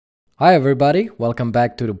Hi everybody, welcome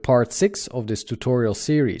back to the part 6 of this tutorial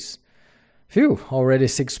series. Phew, already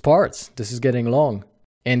 6 parts, this is getting long.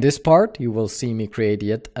 In this part you will see me create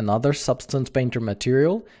yet another Substance Painter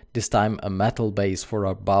material, this time a metal base for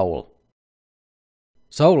our bowl.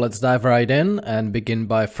 So let's dive right in and begin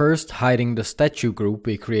by first hiding the statue group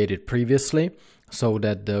we created previously, so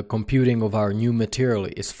that the computing of our new material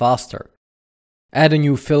is faster. Add a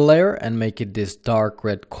new fill layer and make it this dark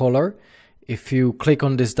red color. If you click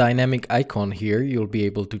on this dynamic icon here, you'll be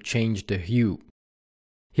able to change the hue.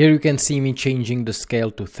 Here you can see me changing the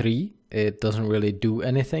scale to 3. It doesn't really do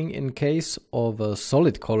anything in case of a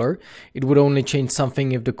solid color. It would only change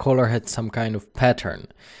something if the color had some kind of pattern.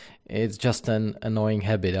 It's just an annoying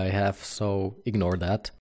habit I have, so ignore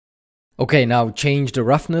that. Okay, now change the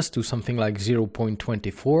roughness to something like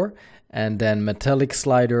 0.24 and then metallic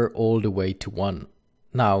slider all the way to 1.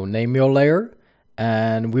 Now name your layer.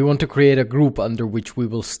 And we want to create a group under which we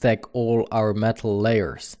will stack all our metal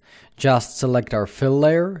layers. Just select our fill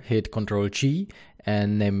layer, hit Ctrl G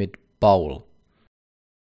and name it bowl.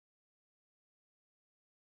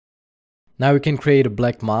 Now we can create a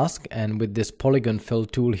black mask, and with this polygon fill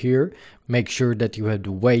tool here, make sure that you have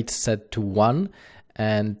the weight set to 1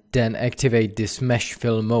 and then activate this mesh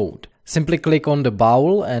fill mode. Simply click on the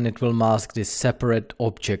bowl and it will mask this separate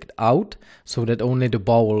object out so that only the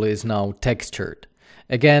bowl is now textured.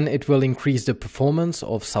 Again, it will increase the performance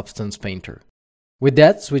of Substance Painter. With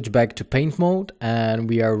that, switch back to paint mode and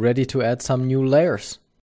we are ready to add some new layers.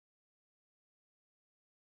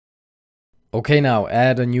 Okay, now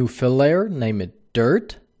add a new fill layer, name it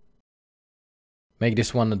dirt. Make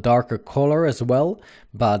this one a darker color as well,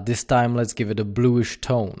 but this time let's give it a bluish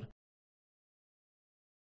tone.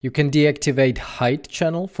 You can deactivate height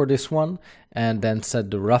channel for this one and then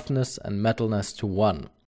set the roughness and metalness to 1.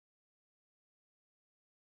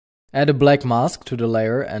 Add a black mask to the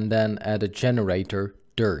layer and then add a generator,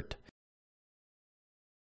 dirt.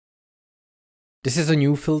 This is a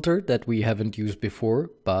new filter that we haven't used before,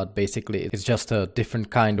 but basically it's just a different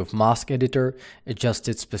kind of mask editor,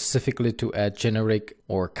 adjusted specifically to add generic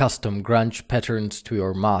or custom grunge patterns to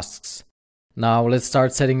your masks. Now let's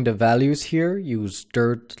start setting the values here. Use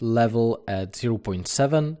dirt level at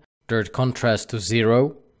 0.7, dirt contrast to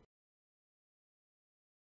 0,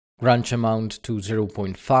 grunge amount to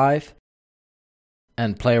 0.5,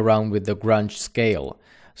 and play around with the grunge scale.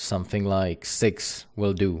 Something like 6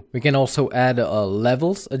 will do. We can also add a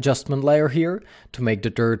levels adjustment layer here to make the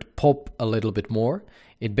dirt pop a little bit more.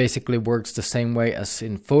 It basically works the same way as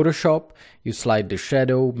in Photoshop. You slide the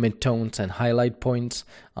shadow, midtones and highlight points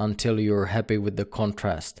until you're happy with the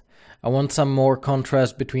contrast. I want some more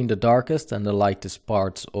contrast between the darkest and the lightest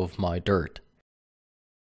parts of my dirt.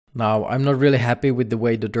 Now, I'm not really happy with the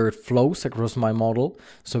way the dirt flows across my model,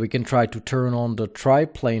 so we can try to turn on the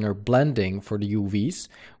triplanar blending for the UVs,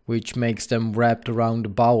 which makes them wrapped around the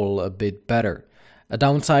bowl a bit better. A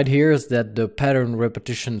downside here is that the pattern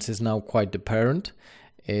repetitions is now quite apparent.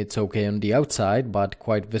 It's okay on the outside, but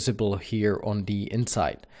quite visible here on the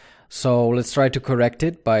inside. So let's try to correct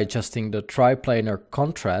it by adjusting the triplanar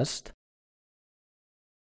contrast.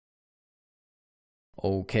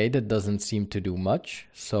 Okay, that doesn't seem to do much,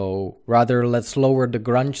 so rather let's lower the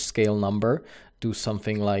grunge scale number to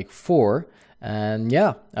something like 4, and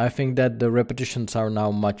yeah, I think that the repetitions are now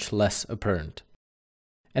much less apparent.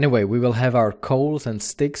 Anyway, we will have our coals and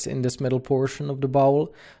sticks in this middle portion of the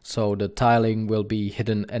bowl, so the tiling will be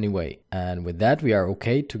hidden anyway. And with that we are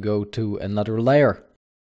okay to go to another layer.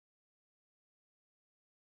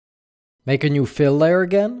 Make a new fill layer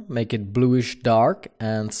again, make it bluish dark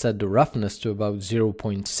and set the roughness to about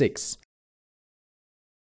 0.6.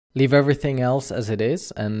 Leave everything else as it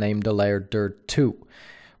is and name the layer dirt 2.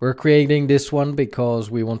 We're creating this one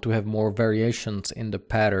because we want to have more variations in the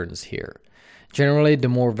patterns here. Generally, the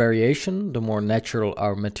more variation, the more natural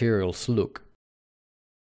our materials look.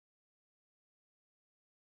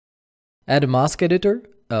 Add a mask editor,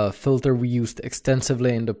 a filter we used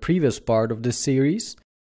extensively in the previous part of this series.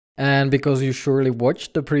 And because you surely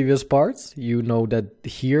watched the previous parts, you know that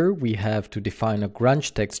here we have to define a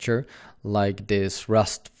grunge texture like this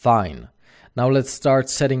rust fine. Now let's start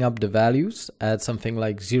setting up the values. Add something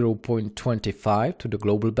like 0.25 to the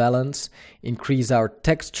global balance, increase our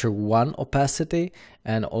texture 1 opacity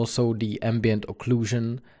and also the ambient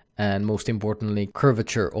occlusion and most importantly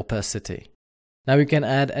curvature opacity. Now you can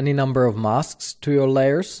add any number of masks to your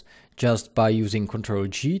layers just by using Ctrl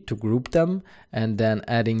G to group them and then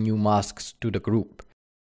adding new masks to the group.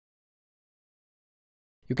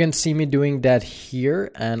 You can see me doing that here,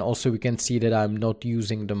 and also we can see that I'm not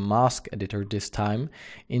using the mask editor this time.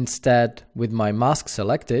 Instead, with my mask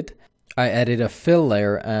selected, I added a fill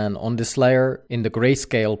layer, and on this layer, in the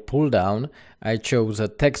grayscale pull down, I chose a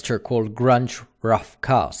texture called Grunge Rough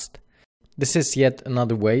Cast. This is yet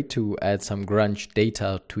another way to add some grunge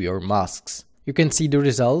data to your masks. You can see the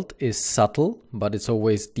result is subtle, but it's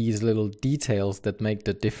always these little details that make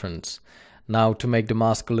the difference. Now, to make the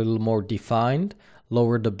mask a little more defined,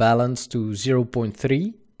 lower the balance to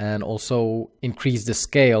 0.3 and also increase the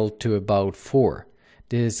scale to about 4.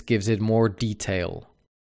 This gives it more detail.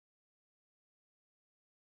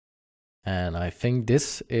 And I think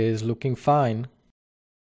this is looking fine.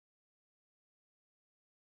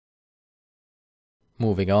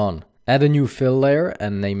 Moving on. Add a new fill layer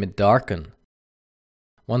and name it Darken.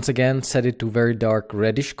 Once again, set it to very dark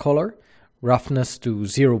reddish color, roughness to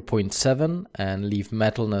 0.7 and leave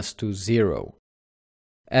metalness to 0.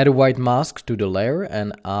 Add a white mask to the layer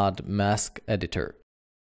and add Mask Editor.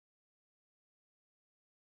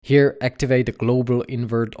 Here, activate the global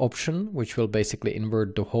invert option, which will basically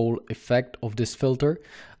invert the whole effect of this filter.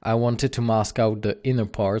 I wanted to mask out the inner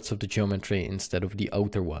parts of the geometry instead of the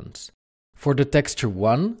outer ones. For the texture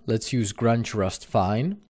 1, let's use Grunge Rust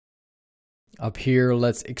Fine. Up here,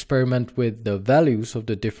 let's experiment with the values of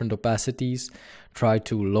the different opacities. Try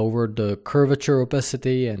to lower the curvature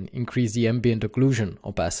opacity and increase the ambient occlusion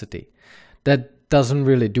opacity. That doesn't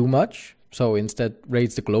really do much, so instead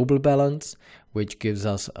raise the global balance, which gives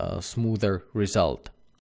us a smoother result.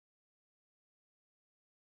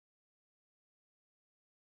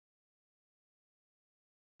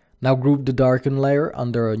 Now group the darken layer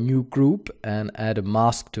under a new group and add a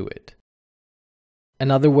mask to it.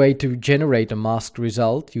 Another way to generate a masked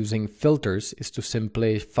result using filters is to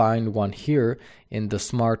simply find one here in the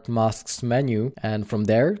Smart Masks menu and from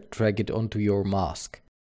there drag it onto your mask.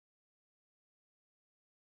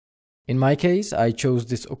 In my case, I chose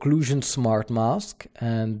this Occlusion Smart Mask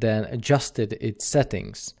and then adjusted its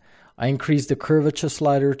settings. I increased the curvature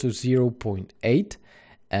slider to 0.8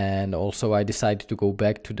 and also I decided to go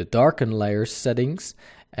back to the darken layers settings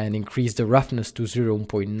and increase the roughness to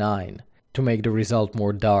 0.9. to make the result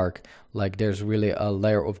more dark, like there's really a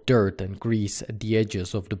layer of dirt and grease at the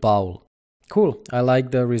edges of the bowl. Cool, I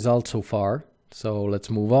like the result so far, so let's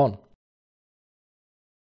move on.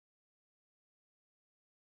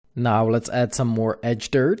 Now let's add some more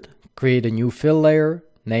edge dirt, create a new fill layer,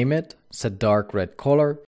 name it, set dark red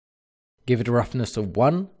color, give it a roughness of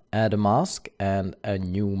 1, add a mask and a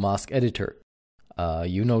new mask editor.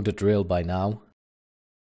 You know the drill by now.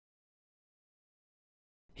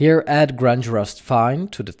 Here add Grunge Rust Fine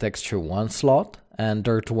to the texture 1 slot and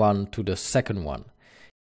Dirt 1 to the second one.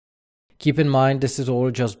 Keep in mind this is all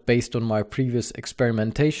just based on my previous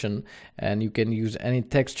experimentation and you can use any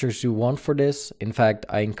textures you want for this. In fact,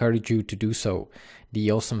 I encourage you to do so.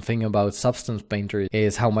 The awesome thing about Substance Painter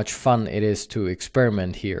is how much fun it is to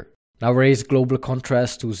experiment here. Now raise global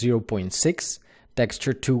contrast to 0.6,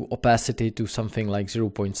 texture 2 opacity to something like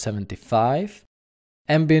 0.75,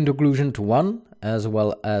 ambient occlusion to 1, as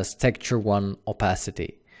well as texture 1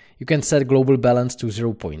 opacity. You can set global balance to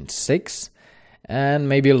 0.6 and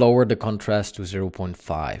maybe lower the contrast to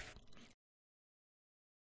 0.5.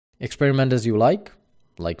 Experiment as you like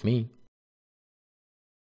me.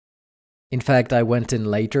 In fact, I went in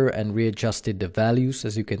later and readjusted the values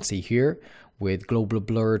as you can see here with global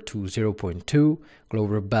blur to 0.2,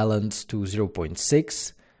 global balance to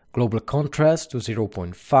 0.6, global contrast to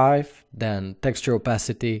 0.5, then texture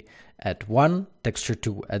opacity at 1, texture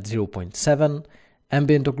 2 at 0.7,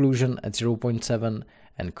 ambient occlusion at 0.7,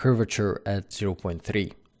 and curvature at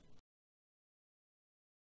 0.3.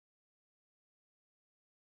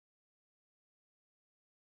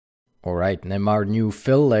 Alright, name our new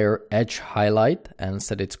fill layer Edge Highlight and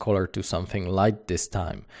set its color to something light this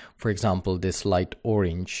time. For example, this light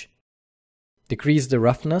orange. Decrease the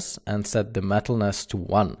roughness and set the metalness to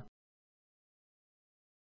 1.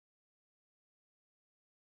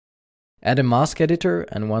 Add a mask editor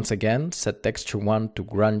and once again set texture 1 to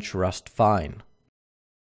Grunge Rust Fine.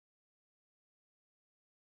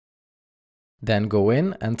 Then go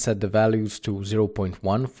in and set the values to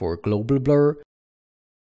 0.1 for global blur,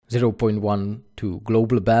 0.1 to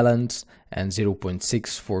global balance, and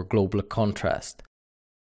 0.6 for global contrast.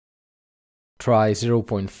 Try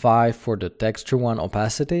 0.5 for the texture 1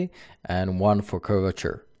 opacity and 1 for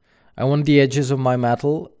curvature. I want the edges of my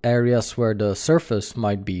metal, areas where the surface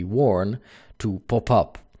might be worn, to pop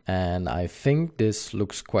up, and I think this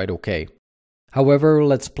looks quite okay. However,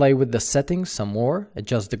 let's play with the settings some more,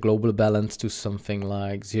 adjust the global balance to something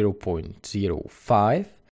like 0.05.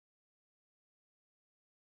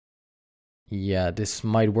 Yeah, this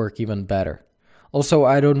might work even better. Also,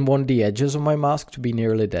 I don't want the edges of my mask to be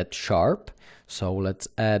nearly that sharp, so let's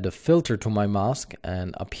add a filter to my mask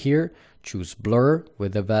and up here choose blur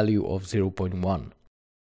with a value of 0.1.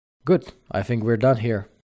 Good, I think we're done here.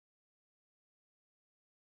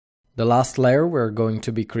 The last layer we're going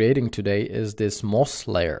to be creating today is this moss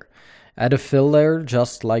layer. Add a fill layer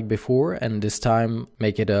just like before, and this time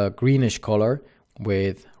make it a greenish color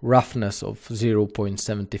with roughness of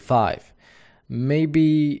 0.75.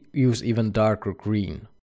 Maybe use even darker green.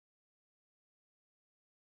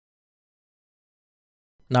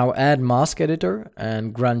 Now add mask editor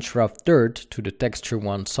and grunge rough dirt to the texture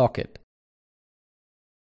 1 socket.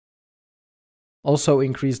 Also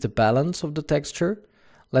increase the balance of the texture.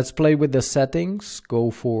 Let's play with the settings. Go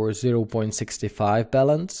for 0.65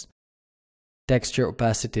 balance, texture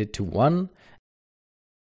opacity to 1,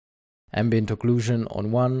 ambient occlusion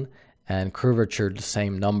on 1, and curvature the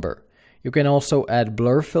same number. You can also add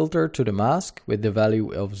blur filter to the mask with the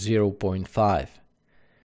value of 0.5.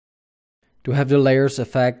 To have the layers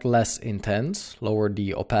effect less intense, lower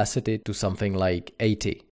the opacity to something like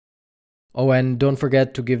 80. Oh, and don't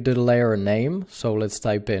forget to give the layer a name, so let's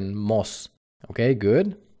type in moss. Okay,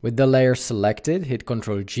 good. With the layer selected, hit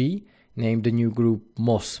Ctrl G, name the new group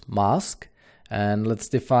moss mask, and let's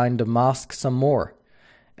define the mask some more.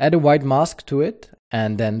 Add a white mask to it,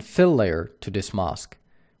 and then fill layer to this mask.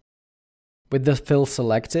 With the fill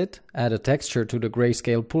selected, add a texture to the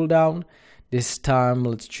grayscale pull down. This time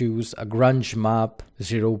let's choose a grunge map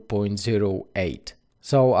 0.08.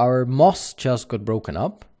 So our moss just got broken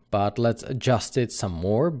up, but let's adjust it some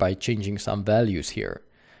more by changing some values here.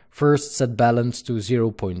 First set balance to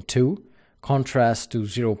 0.2, contrast to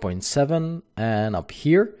 0.7, and up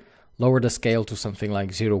here lower the scale to something like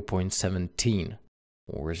 0.17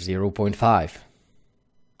 or 0.5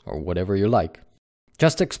 or whatever you like.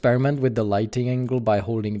 Just experiment with the lighting angle by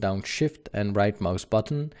holding down Shift and right mouse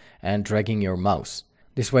button and dragging your mouse.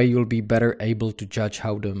 This way you'll be better able to judge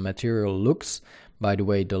how the material looks by the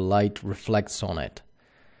way the light reflects on it.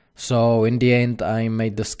 So in the end I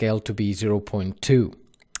made the scale to be 0.2.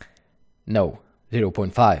 No,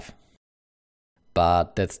 0.5.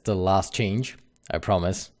 But that's the last change, I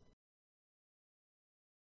promise.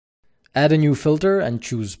 Add a new filter and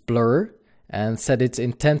choose blur and set its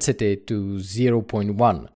intensity to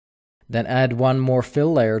 0.1. Then add one more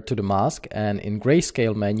fill layer to the mask and in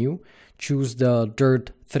grayscale menu choose the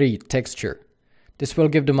Dirt 3 texture. This will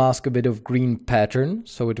give the mask a bit of green pattern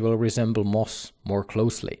so it will resemble moss more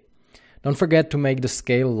closely. Don't forget to make the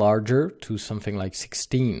scale larger to something like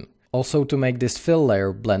 16. Also, to make this fill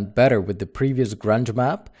layer blend better with the previous grunge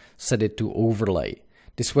map, set it to overlay.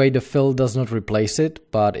 This way the fill does not replace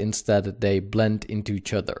it, but instead they blend into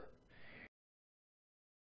each other.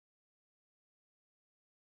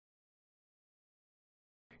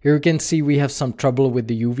 Here you can see we have some trouble with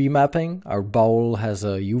the UV mapping. Our bowl has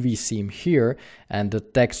a UV seam here and the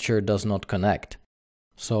texture does not connect.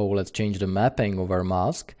 So let's change the mapping of our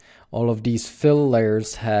mask. All of these fill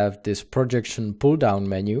layers have this projection pull down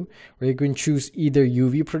menu where you can choose either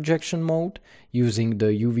UV projection mode using the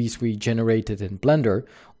UVs we generated in Blender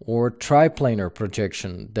or triplanar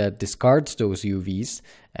projection that discards those UVs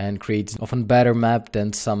and creates an often better map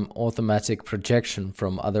than some automatic projection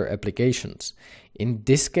from other applications. In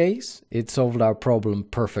this case, it solved our problem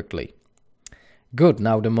perfectly. Good,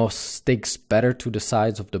 now the moss sticks better to the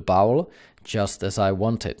sides of the bowl, just as I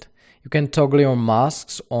wanted. You can toggle your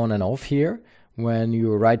masks on and off here when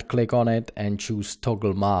you right click on it and choose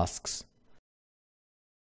toggle masks.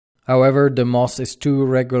 However, the moss is too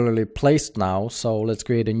regularly placed now, so let's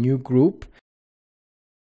create a new group.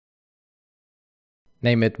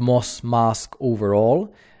 Name it moss mask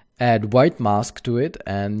overall, add white mask to it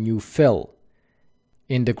and new fill.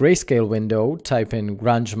 In the grayscale window, type in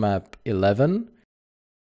grunge map 11.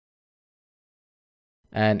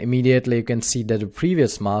 And immediately you can see that the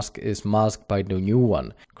previous mask is masked by the new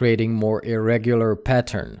one, creating more irregular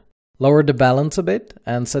pattern. Lower the balance a bit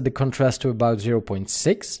and set the contrast to about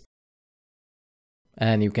 0.6.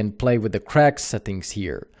 And you can play with the crack settings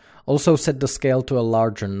here. Also set the scale to a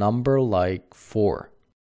larger number like 4.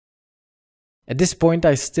 At this point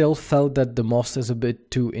I still felt that the moss is a bit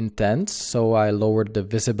too intense, so I lowered the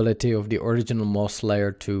visibility of the original moss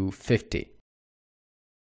layer to 50.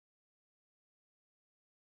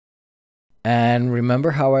 And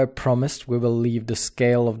remember how I promised we will leave the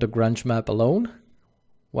scale of the grunge map alone?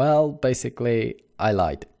 Well, basically, I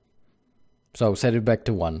lied. So set it back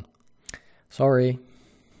to 1. Sorry.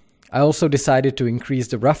 I also decided to increase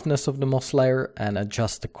the roughness of the moss layer and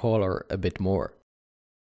adjust the color a bit more.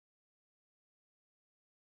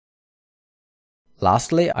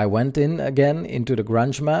 Lastly, I went in again into the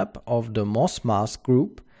grunge map of the moss mask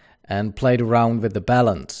group and played around with the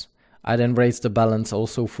balance. I then raised the balance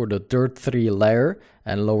also for the dirt 3 layer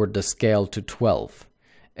and lowered the scale to 12.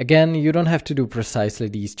 Again, you don't have to do precisely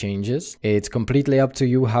these changes. It's completely up to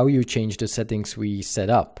you how you change the settings we set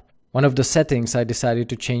up. One of the settings I decided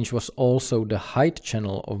to change was also the height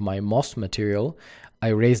channel of my moss material. I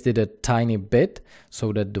raised it a tiny bit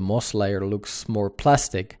so that the moss layer looks more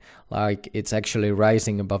plastic, like it's actually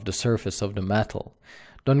rising above the surface of the metal.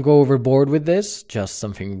 Don't go overboard with this, just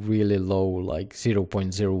something really low like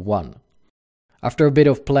 0.01. After a bit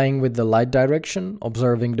of playing with the light direction,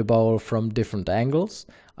 observing the bowl from different angles,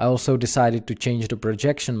 I also decided to change the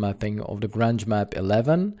projection mapping of the grunge map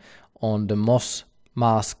 11 on the moss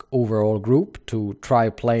mask overall group to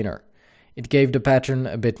triplanar. It gave the pattern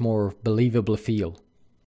a bit more believable feel.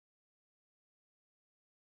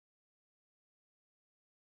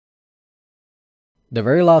 The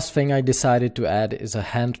very last thing I decided to add is a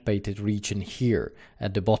hand-painted region here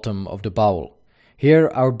at the bottom of the bowl. Here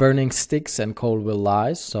our burning sticks and coal will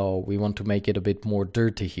lie, so we want to make it a bit more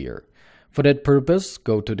dirty here. For that purpose,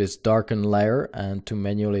 go to this Darken layer, and to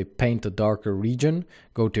manually paint a darker region,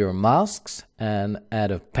 go to your masks and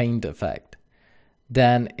add a paint effect.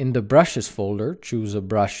 Then in the brushes folder, choose a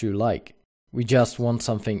brush you like. We just want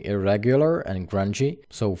something irregular and grungy,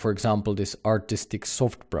 so for example this artistic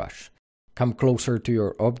soft brush. Come closer to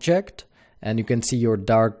your object and you can see your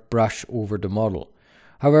dark brush over the model.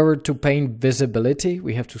 However, to paint visibility,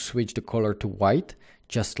 we have to switch the color to white,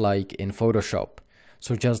 just like in Photoshop.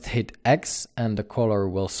 So just hit X and the color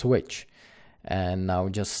will switch. And now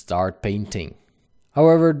just start painting.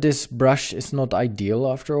 However, this brush is not ideal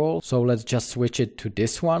after all, so let's just switch it to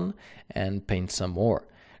this one and paint some more.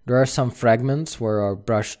 There are some fragments where our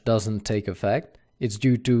brush doesn't take effect. It's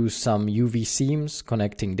due to some UV seams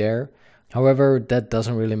connecting there. However, that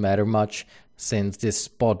doesn't really matter much, since this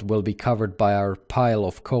spot will be covered by our pile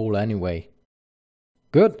of coal anyway.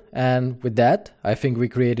 Good, and with that, I think we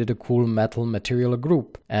created a cool metal material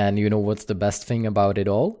group. And you know what's the best thing about it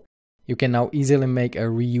all? You can now easily make a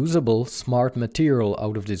reusable smart material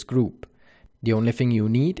out of this group. The only thing you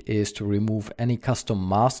need is to remove any custom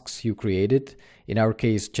masks you created, in our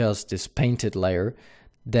case just this painted layer,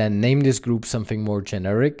 then name this group something more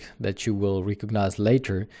generic that you will recognize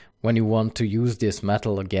later when you want to use this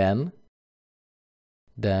metal again.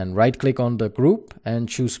 Then right click on the group and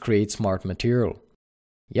choose Create Smart Material.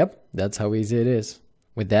 Yep, that's how easy it is.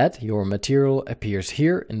 With that, your material appears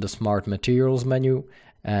here in the Smart Materials menu,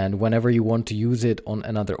 and whenever you want to use it on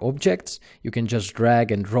another objects, you can just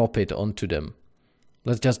drag and drop it onto them.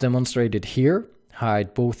 Let's just demonstrate it here,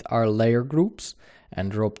 hide both our layer groups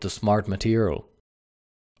and drop the Smart Material.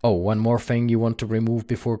 Oh, one more thing you want to remove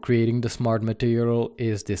before creating the smart material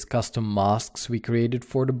is this custom masks we created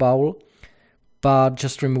for the bowl. But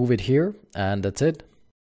just remove it here and that's it.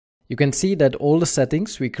 You can see that all the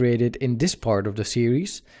settings we created in this part of the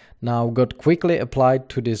series now got quickly applied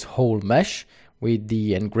to this whole mesh with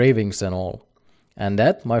the engravings and all. And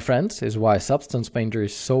that, my friends, is why Substance Painter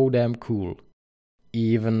is so damn cool.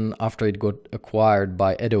 Even after it got acquired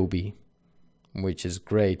by Adobe, which is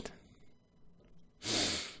great.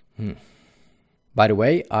 By the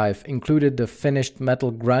way, I've included the finished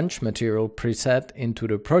metal grunge material preset into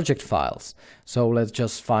the project files, so let's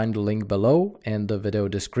just find the link below in the video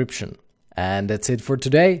description. And that's it for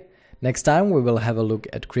today. Next time we will have a look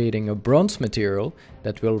at creating a bronze material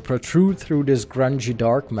that will protrude through this grungy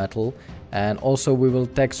dark metal, and also we will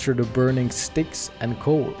texture the burning sticks and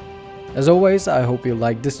coal. As always, I hope you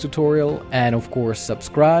liked this tutorial, and of course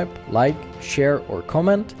subscribe, like, share or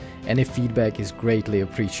comment. Any feedback is greatly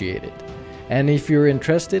appreciated. And if you're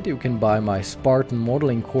interested, you can buy my Spartan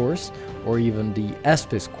modeling course or even the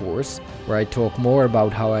Aspis course, where I talk more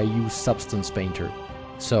about how I use Substance Painter.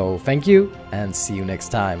 So thank you and see you next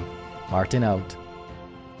time. Martin out.